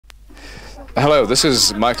Hello, this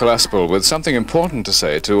is Michael Aspel with something important to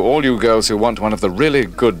say to all you girls who want one of the really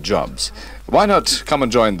good jobs. Why not come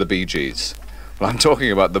and join the Bee Gees? Well, I'm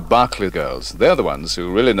talking about the Barclay girls. They're the ones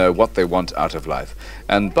who really know what they want out of life.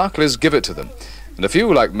 And Barclays give it to them. And if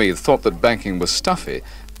you, like me, thought that banking was stuffy,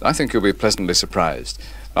 I think you'll be pleasantly surprised.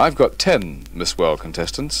 I've got 10 Miss World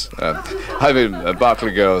contestants,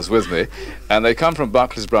 Barclay girls with me, and they come from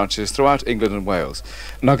Barclays branches throughout England and Wales.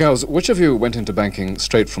 Now, girls, which of you went into banking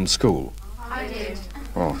straight from school? I did.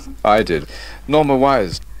 Oh, I did. Norma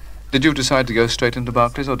Wise, did you decide to go straight into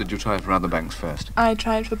Barclays, or did you try for other banks first? I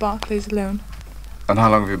tried for Barclays alone. And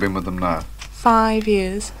how long have you been with them now? 5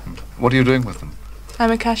 years. What are you doing with them?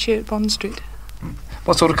 I'm a cashier at Bond Street.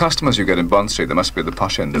 What sort of customers you get in Bond Street? They must be at the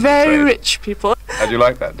posh end of the Very trade. rich people. And you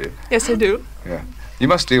like that, do you? Yes, I do. Yeah. You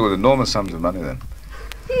must deal with enormous sums of money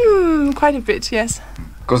then. Quite a bit, yes.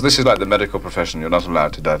 Because this is like the medical profession. You're not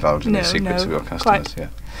allowed to divulge any secrets of your customers. Quite. Yeah.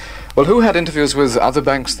 Well, who had interviews with other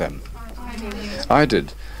banks then? I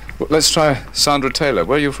did. Well, let's try Sandra Taylor.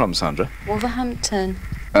 Where are you from, Sandra? Wolverhampton.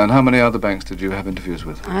 And how many other banks did you have interviews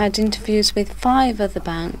with? I had interviews with 5 other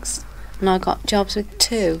banks, and I got jobs with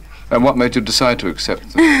 2. And what made you decide to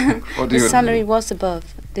accept them? What do The you salary was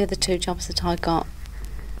above the other 2 jobs that I got,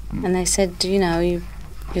 and they said, you know, you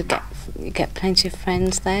get plenty of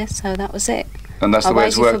friends there, so that was it. And that's the way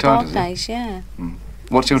it's worked out, is it? Barclays, yeah.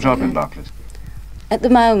 What's your job in Barclays? At the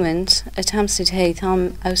moment, at Hampstead Heath,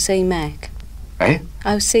 I'm OC Mech. Eh?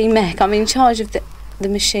 OC Mech. I'm in charge of the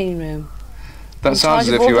machine room. That sounds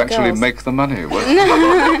as if you actually make the money.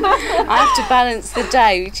 I have to balance the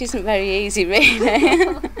day, which isn't very easy, really.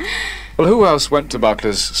 Well, who else went to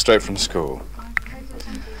Barclays straight from school?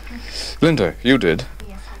 Linda, you did.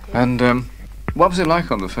 Yes, I did. And what was it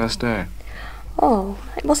like on the first day? Oh,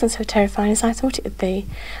 it wasn't so terrifying as I thought it would be.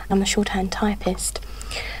 I'm a shorthand typist,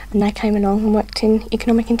 and I came along and worked in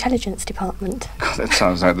Economic Intelligence Department. God, that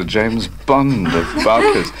sounds like the James Bond of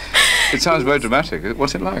Barclays. It sounds very dramatic.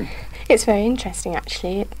 What's it like? It's very interesting,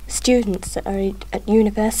 actually. Students that are at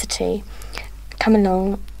university come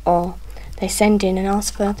along, or they send in and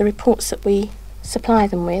ask for the reports that we supply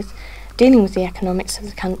them with, dealing with the economics of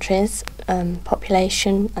the countries,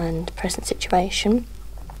 population and present situation.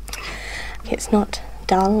 It's not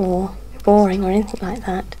dull or boring or anything like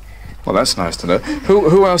that. Well, that's nice to know.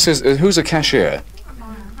 Who else is... who's a cashier?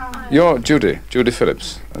 You're Judy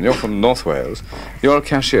Phillips, and you're from North Wales. You're a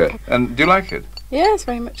cashier. And do you like it? Yes,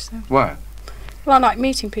 very much so. Why? Well, I like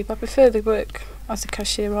meeting people. I prefer the work as a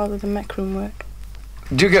cashier rather than mech room work.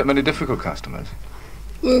 Do you get many difficult customers?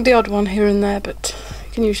 The odd one here and there, but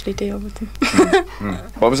you can usually deal with them.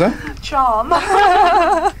 What was that? Charm.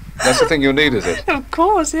 That's the thing you need, is it? Of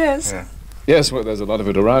course, yes. Yeah. Yes, well, there's a lot of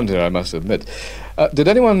it around here, I must admit. Did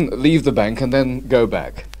anyone leave the bank and then go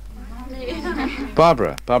back?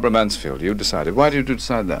 Barbara Mansfield, you decided. Why did you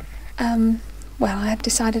decide that? Well, I had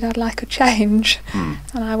decided I'd like a change, and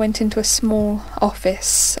I went into a small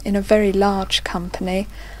office in a very large company,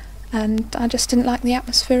 and I just didn't like the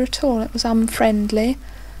atmosphere at all. It was unfriendly,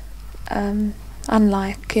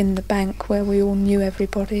 unlike in the bank where we all knew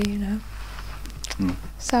everybody, you know.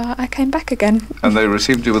 So I came back again. And they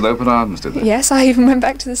received you with open arms, did they? Yes, I even went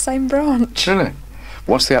back to the same branch. Really?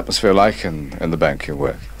 What's the atmosphere like in the bank you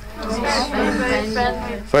work? Very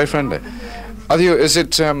friendly. Very friendly. Is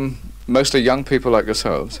it mostly young people like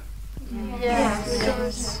yourselves?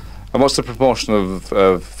 Yes. And what's the proportion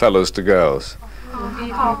of fellows to girls?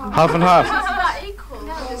 Half and half.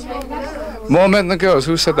 More men than girls.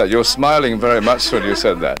 Who said that? You're smiling very much when you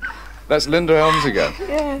said that. That's Linda Elms again.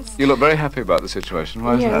 Yes. You look very happy about the situation.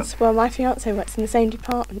 Why is Yes, that? well, my fiancé works in the same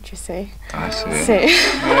department, you see. I see. So,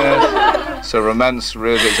 Yes. So romance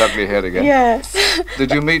rears its ugly head again. yes.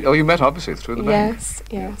 Did you meet? Oh, you met obviously through the bank.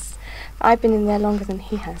 Yes. I've been in there longer than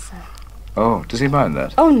he has, so. Oh, does he mind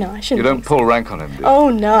that? Oh, no, I shouldn't. You don't think so. pull rank on him, do you? Oh,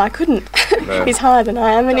 no, I couldn't. No. He's higher than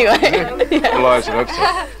I am anyway. Well, I should hope so.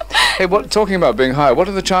 Hey, talking about being higher, what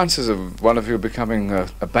are the chances of one of you becoming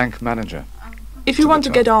a bank manager? If you want to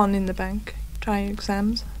get on in the bank, try your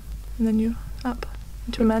exams, and then you're up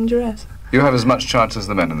into a manageress. You have as much chance as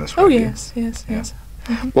the men in this room. Oh, do you? yes.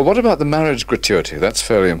 Well, what about the marriage gratuity? That's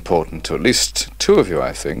fairly important to at least 2 of you,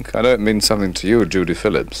 I think. I know it means something to you, Judy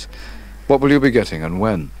Phillips. What will you be getting and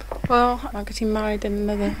when? Well, I'm getting married in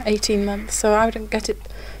another 18 months, so I would get it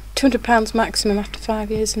 £200 maximum after 5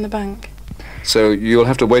 years in the bank. So you'll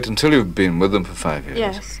have to wait until you've been with them for 5 years?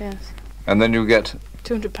 Yes. And then you get...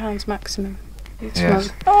 £200 maximum each Yes.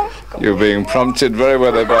 month. You're being prompted very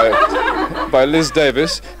well there by Liz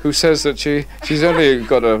Davis, who says that she's only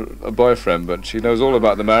got a boyfriend, but she knows all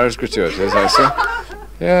about the marriage gratuity, as I say.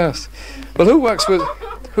 Yes. Well, who works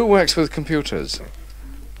with computers?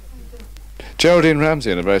 Geraldine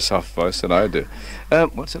Ramsey in a very soft voice, and I do.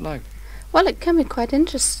 What's it like? Well, it can be quite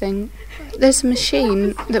interesting. There's a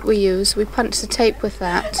machine that we use. We punch the tape with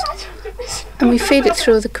that, and we feed it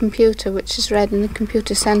through the computer, which is read in the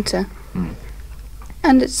computer centre. Mm.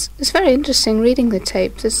 And it's very interesting reading the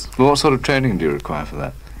tape. Well, what sort of training do you require for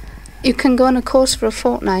that? You can go on a course for a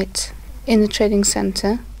fortnight in the trading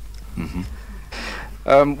centre.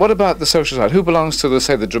 Mm-hmm. What about the social side? Who belongs to,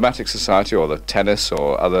 say, the Dramatic Society or the tennis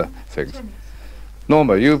or other things? Tennis.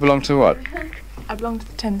 Norma, you belong to what? I belong to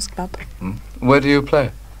the tennis club. Mm. Where do you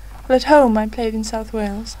play? Well, at home I played in South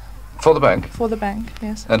Wales. For the bank? For the bank,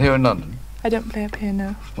 yes. And here in London? I don't play up here,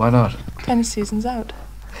 no. Why not? Tennis season's out.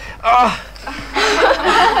 Ah!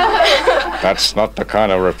 That's not the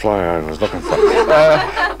kind of reply I was looking for.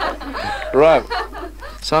 Right.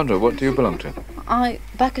 Sandra, what do you belong to?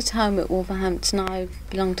 Back at home at Wolverhampton, I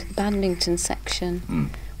belong to the badminton section. Mm.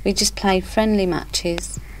 We just play friendly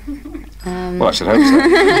matches. Well, I should hope so.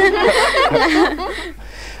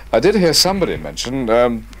 I did hear somebody mention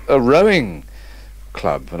a rowing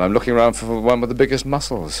club, and I'm looking around for one with the biggest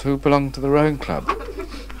muscles. Who belonged to the rowing club?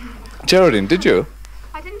 Geraldine, did you?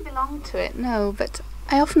 I didn't belong to it, no, but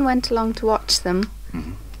I often went along to watch them.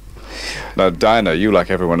 Mm-hmm. Now, Dinah, you, like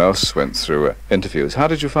everyone else, went through interviews. How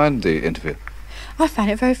did you find the interview? I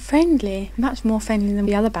found it very friendly, much more friendly than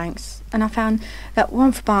the other banks. And I found that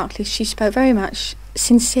one for Barclay, she spoke very much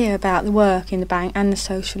sincere about the work in the bank and the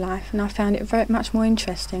social life, and I found it very much more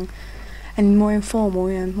interesting and more informal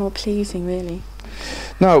and more pleasing, really.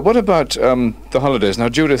 Now, what about the holidays? Now,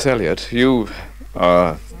 Judith Elliott, you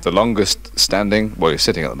are the longest standing, well, you're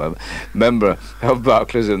sitting at the moment, member of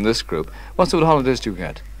Barclays in this group. What sort of holidays do you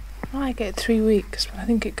get? I get 3 weeks, but I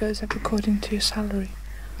think it goes up according to your salary.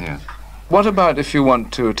 Yeah. What about if you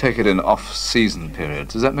want to take it in off-season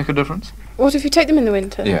periods? Does that make a difference? What if you take them in the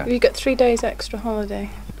winter? Yeah. You get 3 days extra holiday.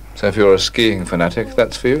 So if you're a skiing fanatic,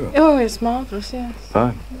 that's for you. Oh, it's marvellous, yes.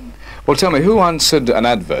 Fine. Well, tell me, who answered an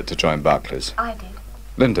advert to join Barclays? I did.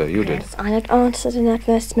 Linda, you did. Yes, I had answered an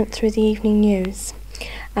advertisement through the evening news,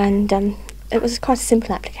 and it was quite a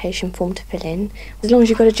simple application form to fill in. As long as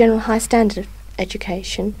you've got a general high standard of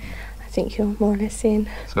education, I think you're more or less in.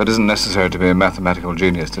 So it isn't necessary to be a mathematical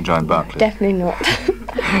genius to join Barclays? Definitely not.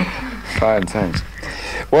 Fine, thanks.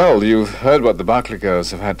 Well, you've heard what the Barclay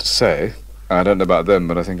girls have had to say. I don't know about them,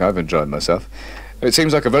 but I think I've enjoyed myself. It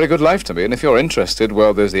seems like a very good life to me, and if you're interested,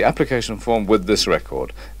 well, there's the application form with this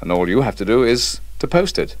record, and all you have to do is to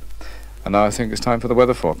post it. And now I think it's time for the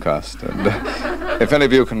weather forecast. And if any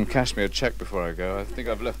of you can cash me a cheque before I go, I think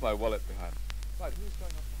I've left my wallet behind.